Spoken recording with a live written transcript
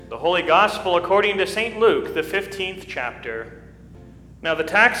The Holy Gospel according to St. Luke, the 15th chapter. Now the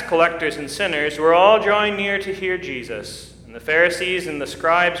tax collectors and sinners were all drawing near to hear Jesus. And the Pharisees and the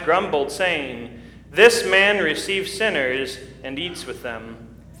scribes grumbled, saying, "This man receives sinners and eats with them."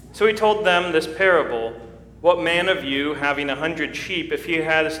 So he told them this parable. "What man of you, having 100 sheep, if he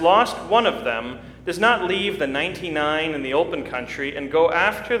has lost one of them, does not leave the 99 in the open country and go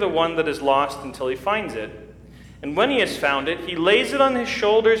after the one that is lost until he finds it? And when he has found it, he lays it on his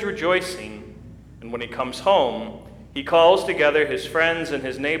shoulders, rejoicing. And when he comes home, he calls together his friends and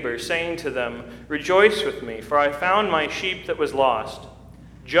his neighbors, saying to them, 'Rejoice with me, for I found my sheep that was lost.'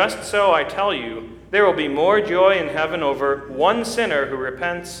 Just so, I tell you, there will be more joy in heaven over one sinner who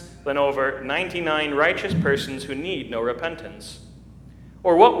repents than over 99 righteous persons who need no repentance.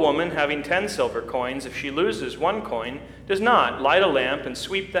 Or what woman, having 10 silver coins, if she loses one coin, does not light a lamp and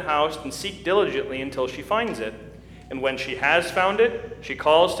sweep the house and seek diligently until she finds it? And when she has found it, she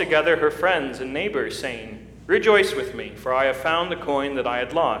calls together her friends and neighbors, saying, 'Rejoice with me, for I have found the coin that I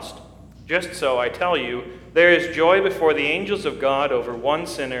had lost.' Just so, I tell you, there is joy before the angels of God over one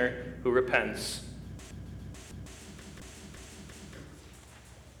sinner who repents."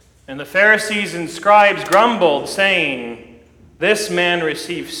 And the Pharisees and scribes grumbled, saying, "This man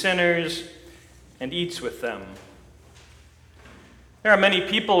receives sinners and eats with them." There are many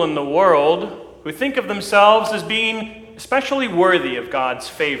people in the world who think of themselves as being especially worthy of God's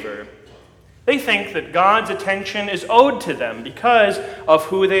favor. They think that God's attention is owed to them because of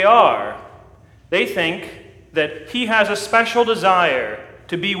who they are. They think that He has a special desire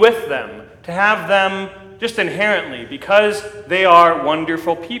to be with them, to have them just inherently because they are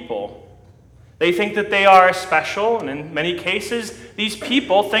wonderful people. They think that they are special, and in many cases, these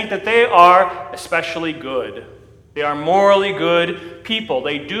people think that they are especially good. They are morally good people.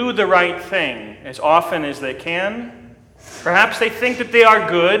 They do the right thing as often as they can. Perhaps they think that they are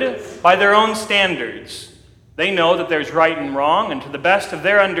good by their own standards. They know that there's right and wrong, and to the best of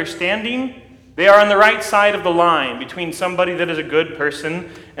their understanding, they are on the right side of the line between somebody that is a good person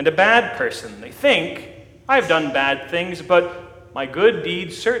and a bad person. They think, "I've done bad things, but my good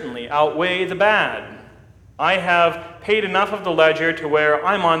deeds certainly outweigh the bad. I have paid enough of the ledger to where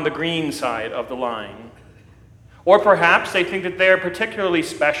I'm on the green side of the line." Or perhaps they think that they are particularly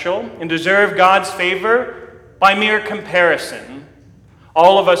special and deserve God's favor by mere comparison.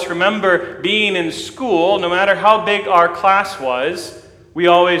 All of us remember being in school. No matter how big our class was, we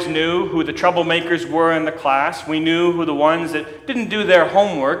always knew who the troublemakers were in the class. We knew who the ones that didn't do their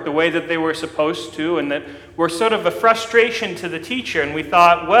homework the way that they were supposed to and that were sort of a frustration to the teacher. And we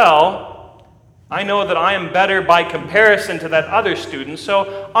thought, well, I know that I am better by comparison to that other student,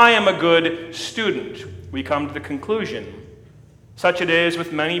 so I am a good student. We come to the conclusion. Such it is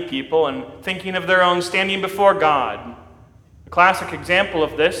with many people in thinking of their own standing before God. A classic example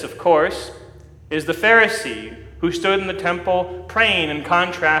of this, of course, is the Pharisee who stood in the temple praying in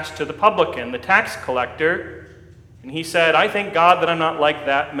contrast to the publican, the tax collector. And he said, "I thank God that I'm not like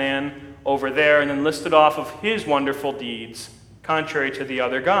that man over there," and then listed off of his wonderful deeds, contrary to the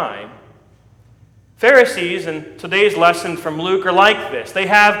other guy. Pharisees in today's lesson from Luke are like this. They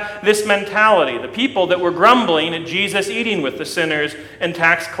have this mentality. The people that were grumbling at Jesus eating with the sinners and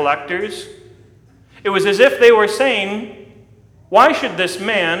tax collectors, it was as if they were saying, "Why should this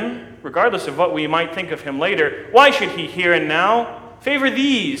man, regardless of what we might think of him later, why should he here and now favor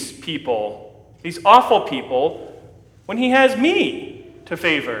these people, these awful people, when he has me to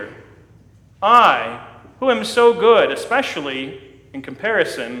favor? I, who am so good, especially in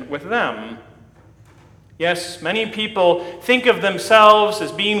comparison with them." Yes, many people think of themselves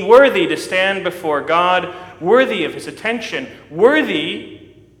as being worthy to stand before God, worthy of His attention, worthy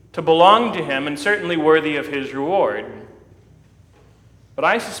to belong to Him, and certainly worthy of His reward. But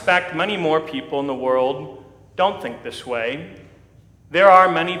I suspect many more people in the world don't think this way. There are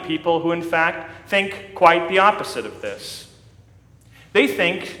many people who, in fact, think quite the opposite of this. They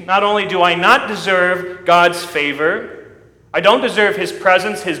think, not only do I not deserve God's favor, I don't deserve His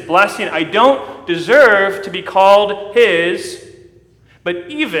presence, His blessing, I don't deserve to be called His, but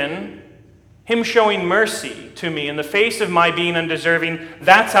even Him showing mercy to me in the face of my being undeserving,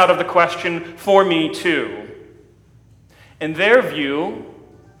 that's out of the question for me too. In their view,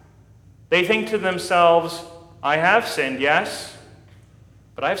 they think to themselves, I have sinned, yes,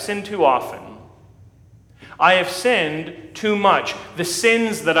 but I've sinned too often. I have sinned too much. The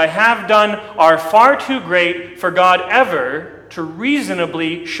sins that I have done are far too great for God ever to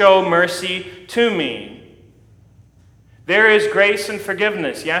reasonably show mercy to me. There is grace and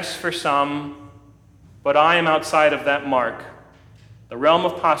forgiveness, yes, for some, but I am outside of that mark. The realm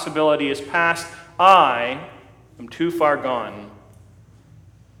of possibility is past. I am too far gone.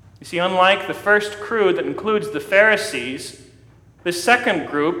 You see, unlike the first crew that includes the Pharisees, this second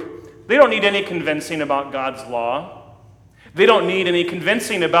group, they don't need any convincing about God's law. They don't need any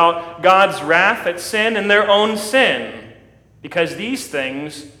convincing about God's wrath at sin and their own sin, because these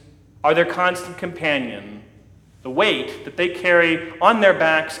things are their constant companion, the weight that they carry on their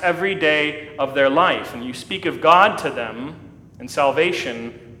backs every day of their life. And you speak of God to them and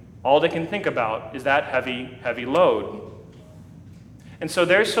salvation, all they can think about is that heavy, heavy load. And so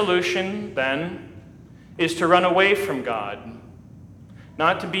their solution, then, is to run away from God.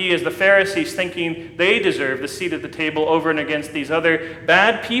 Not to be, as the Pharisees, thinking they deserve the seat at the table over and against these other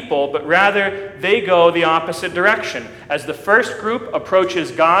bad people, but rather they go the opposite direction. As the first group approaches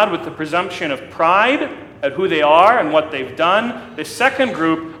God with the presumption of pride at who they are and what they've done, the second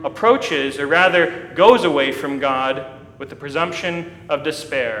group approaches, or rather goes away from God with the presumption of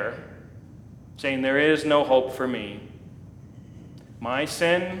despair, saying, there is no hope for me. My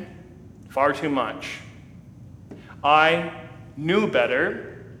sin, far too much. I knew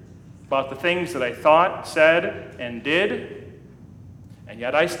better about the things that I thought, said, and did, and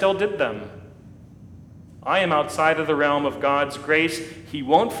yet I still did them. I am outside of the realm of God's grace. He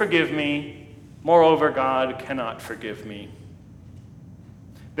won't forgive me. Moreover, God cannot forgive me.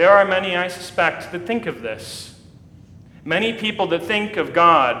 There are many, I suspect, that think of this. Many people that think of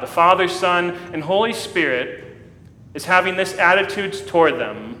God, the Father, Son, and Holy Spirit, as having this attitude toward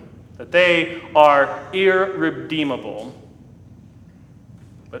them, that they are irredeemable.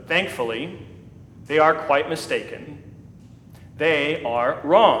 But thankfully, they are quite mistaken. They are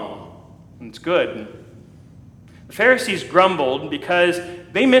wrong. And it's good. The Pharisees grumbled because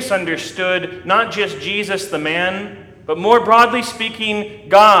they misunderstood not just Jesus the man, but more broadly speaking,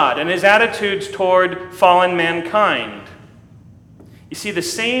 God and his attitudes toward fallen mankind. You see, the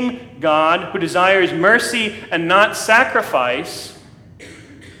same God who desires mercy and not sacrifice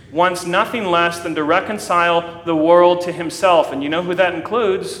wants nothing less than to reconcile the world to himself. And you know who that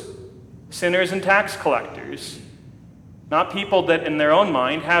includes? Sinners and tax collectors. Not people that in their own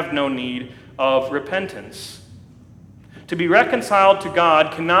mind have no need of repentance. To be reconciled to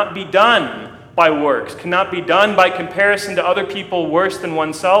God cannot be done by works, cannot be done by comparison to other people worse than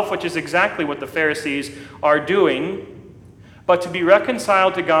oneself, which is exactly what the Pharisees are doing. But to be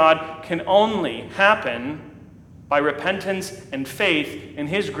reconciled to God can only happen by repentance and faith in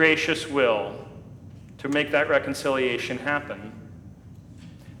his gracious will to make that reconciliation happen.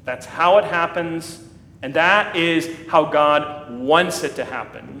 That's how it happens, and that is how God wants it to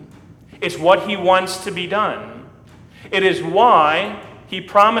happen. It's what he wants to be done. It is why he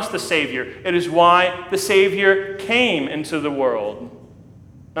promised the Savior. It is why the Savior came into the world.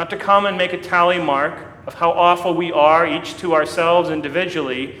 Not to come and make a tally mark of how awful we are, each to ourselves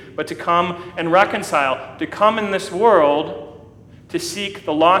individually, but to come and reconcile, to come in this world to seek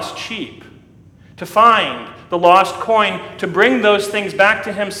the lost sheep, to find the lost coin, to bring those things back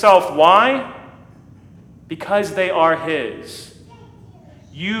to himself. Why? Because they are his.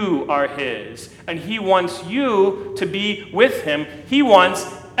 You are his, and he wants you to be with him. He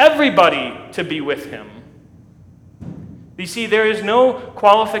wants everybody to be with him. You see, there is no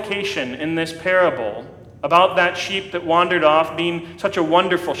qualification in this parable about that sheep that wandered off being such a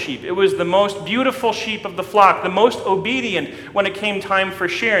wonderful sheep. It was the most beautiful sheep of the flock, the most obedient when it came time for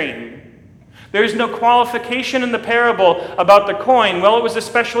shearing. There is no qualification in the parable about the coin. Well, it was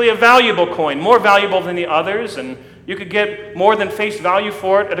especially a valuable coin, more valuable than the others, and you could get more than face value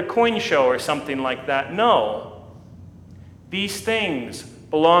for it at a coin show or something like that. No. These things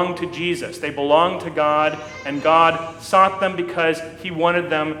belong to Jesus. They belong to God, and God sought them because he wanted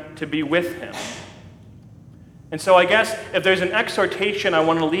them to be with him. And so I guess if there's an exhortation I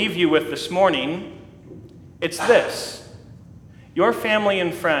want to leave you with this morning, it's this. Your family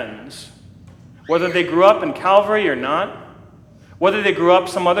and friends, whether they grew up in Calvary or not, whether they grew up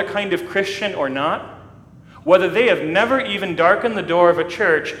some other kind of Christian or not, whether they have never even darkened the door of a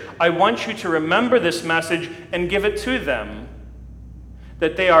church, I want you to remember this message and give it to them.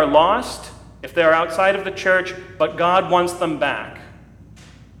 That they are lost if they are outside of the church, but God wants them back.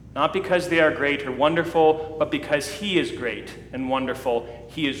 Not because they are great or wonderful, but because he is great and wonderful.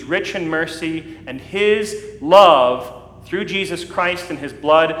 He is rich in mercy, and his love through Jesus Christ and his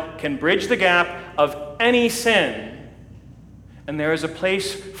blood can bridge the gap of any sin. And there is a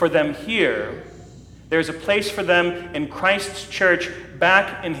place for them here. There is a place for them in Christ's church,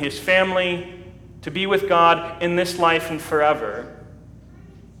 back in his family, to be with God in this life and forever.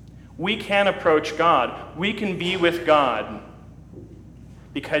 We can approach God. We can be with God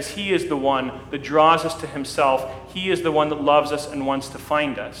because he is the one that draws us to himself. He is the one that loves us and wants to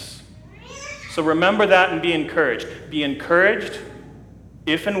find us. So remember that and be encouraged. Be encouraged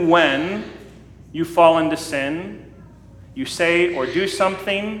If and when you fall into sin, you say or do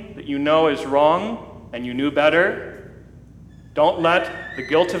something that you know is wrong and you knew better, don't let the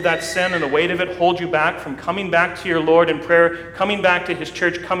guilt of that sin and the weight of it hold you back from coming back to your Lord in prayer, coming back to his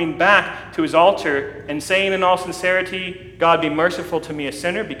church, coming back to his altar, and saying in all sincerity, God, be merciful to me, a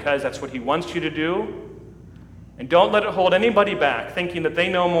sinner, because that's what he wants you to do. And don't let it hold anybody back, thinking that they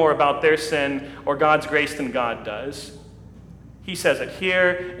know more about their sin or God's grace than God does. He says it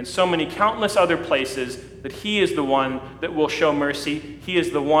here and so many countless other places that he is the one that will show mercy. He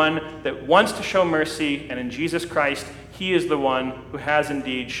is the one that wants to show mercy, and in Jesus Christ, he is the one who has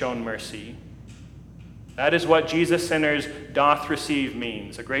indeed shown mercy. That is what Jesus sinners doth receive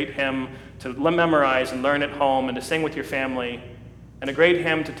means. A great hymn to memorize and learn at home and to sing with your family, and a great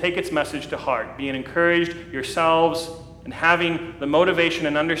hymn to take its message to heart, being encouraged yourselves and having the motivation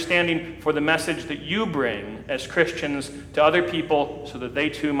and understanding for the message that you bring as Christians to other people so that they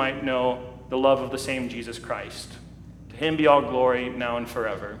too might know the love of the same Jesus Christ. To him be all glory now and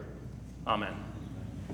forever. Amen.